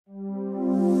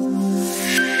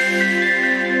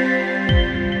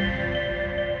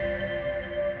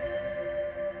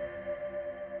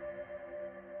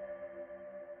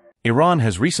Iran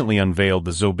has recently unveiled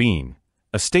the Zoubin,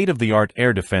 a state-of-the-art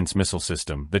air defense missile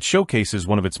system that showcases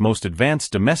one of its most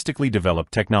advanced domestically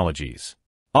developed technologies.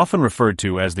 Often referred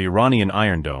to as the Iranian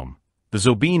Iron Dome, the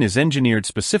Zoubin is engineered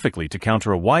specifically to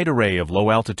counter a wide array of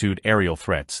low-altitude aerial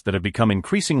threats that have become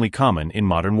increasingly common in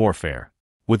modern warfare.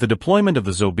 With the deployment of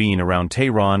the Zoubin around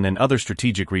Tehran and other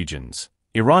strategic regions,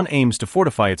 Iran aims to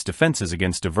fortify its defenses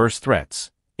against diverse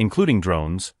threats, including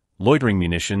drones, loitering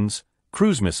munitions,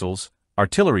 cruise missiles,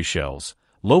 artillery shells,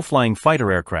 low-flying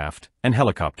fighter aircraft, and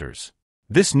helicopters.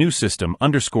 This new system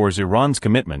underscores Iran's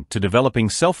commitment to developing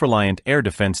self-reliant air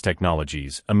defense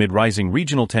technologies amid rising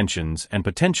regional tensions and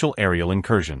potential aerial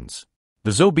incursions.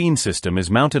 The Zoubin system is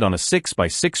mounted on a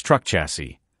 6x6 truck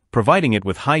chassis, providing it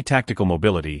with high tactical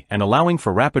mobility and allowing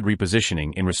for rapid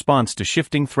repositioning in response to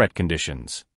shifting threat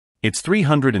conditions. Its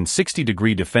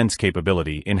 360-degree defense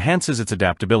capability enhances its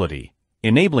adaptability,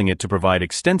 enabling it to provide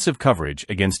extensive coverage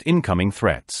against incoming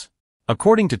threats.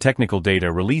 According to technical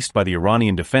data released by the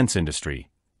Iranian defense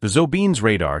industry, the Zoubin's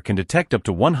radar can detect up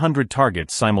to 100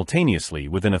 targets simultaneously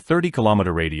within a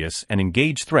 30-kilometer radius and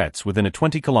engage threats within a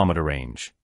 20-kilometer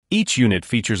range. Each unit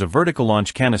features a vertical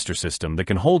launch canister system that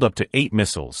can hold up to 8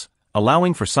 missiles,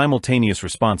 allowing for simultaneous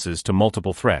responses to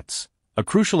multiple threats, a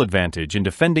crucial advantage in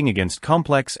defending against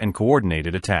complex and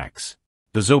coordinated attacks.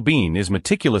 The Zoubin is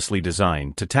meticulously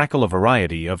designed to tackle a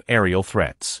variety of aerial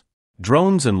threats.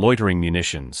 Drones and loitering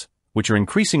munitions, which are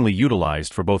increasingly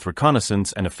utilized for both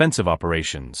reconnaissance and offensive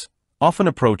operations, often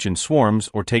approach in swarms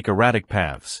or take erratic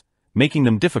paths, making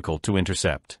them difficult to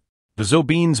intercept. The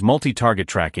Zoubin's multi-target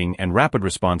tracking and rapid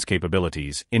response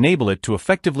capabilities enable it to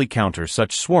effectively counter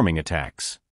such swarming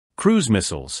attacks. Cruise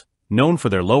missiles, known for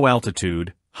their low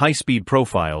altitude, high-speed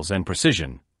profiles and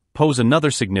precision, pose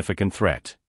another significant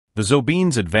threat. The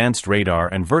Zoubin's advanced radar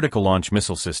and vertical launch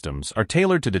missile systems are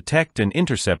tailored to detect and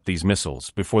intercept these missiles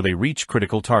before they reach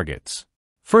critical targets.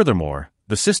 Furthermore,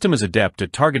 the system is adept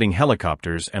at targeting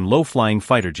helicopters and low-flying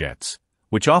fighter jets,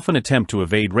 which often attempt to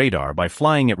evade radar by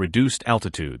flying at reduced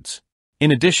altitudes.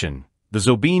 In addition, the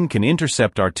Zoubin can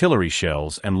intercept artillery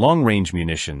shells and long-range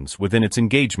munitions within its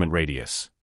engagement radius.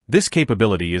 This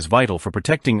capability is vital for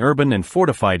protecting urban and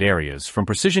fortified areas from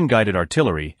precision-guided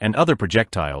artillery and other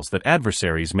projectiles that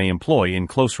adversaries may employ in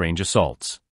close-range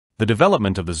assaults. The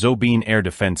development of the Zoubin air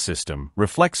defense system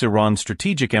reflects Iran's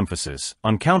strategic emphasis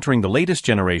on countering the latest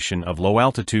generation of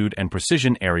low-altitude and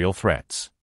precision aerial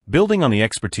threats. Building on the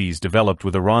expertise developed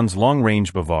with Iran's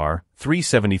long-range Bavar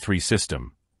 373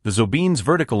 system, the Zoubin's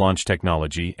vertical launch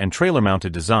technology and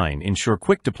trailer-mounted design ensure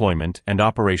quick deployment and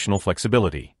operational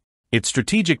flexibility. Its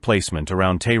strategic placement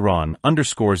around Tehran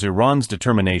underscores Iran's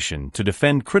determination to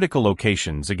defend critical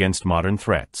locations against modern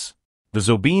threats. The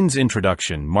Zoubin's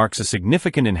introduction marks a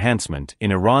significant enhancement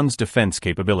in Iran's defense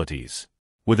capabilities.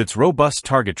 With its robust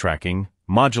target tracking,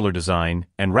 modular design,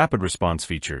 and rapid response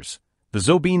features, the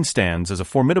Zoubin stands as a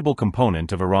formidable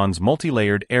component of Iran's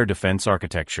multi-layered air defense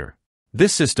architecture.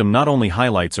 This system not only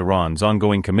highlights Iran's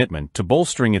ongoing commitment to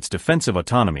bolstering its defensive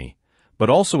autonomy, but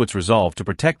also its resolve to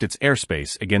protect its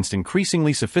airspace against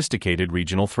increasingly sophisticated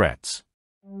regional threats.